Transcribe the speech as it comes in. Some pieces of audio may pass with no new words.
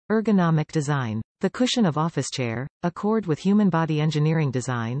Ergonomic design. The cushion of office chair, accord with human body engineering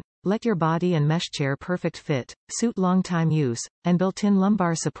design, let your body and mesh chair perfect fit, suit long-time use, and built-in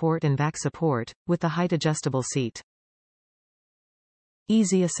lumbar support and back support, with the height adjustable seat.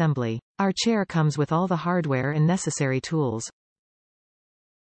 Easy assembly. Our chair comes with all the hardware and necessary tools.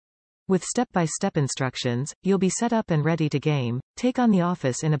 With step-by-step instructions, you'll be set up and ready to game. Take on the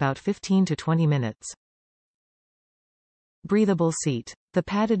office in about 15 to 20 minutes. Breathable seat. The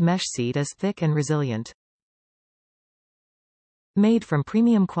padded mesh seat is thick and resilient. Made from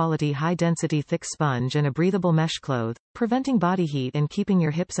premium quality high-density thick sponge and a breathable mesh clothe, preventing body heat and keeping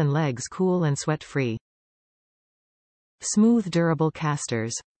your hips and legs cool and sweat-free. Smooth durable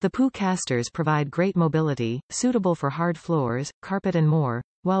casters. The POO casters provide great mobility, suitable for hard floors, carpet and more,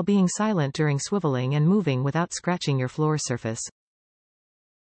 while being silent during swiveling and moving without scratching your floor surface.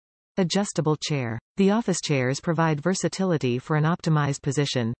 Adjustable chair. The office chairs provide versatility for an optimized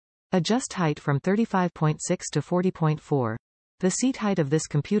position. Adjust height from 35.6 to 40.4. The seat height of this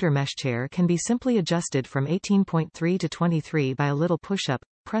computer mesh chair can be simply adjusted from 18.3 to 23 by a little push-up.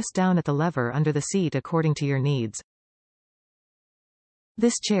 Press down at the lever under the seat according to your needs.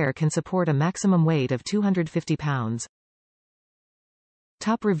 This chair can support a maximum weight of 250 pounds.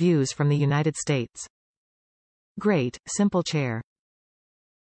 Top reviews from the United States. Great, simple chair.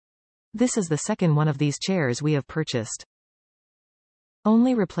 This is the second one of these chairs we have purchased.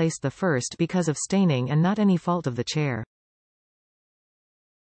 Only replaced the first because of staining and not any fault of the chair.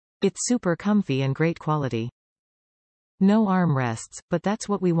 It's super comfy and great quality. No armrests, but that's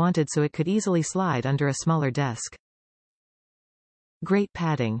what we wanted so it could easily slide under a smaller desk. Great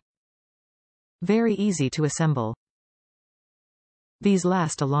padding. Very easy to assemble. These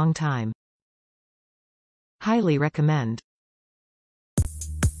last a long time. Highly recommend.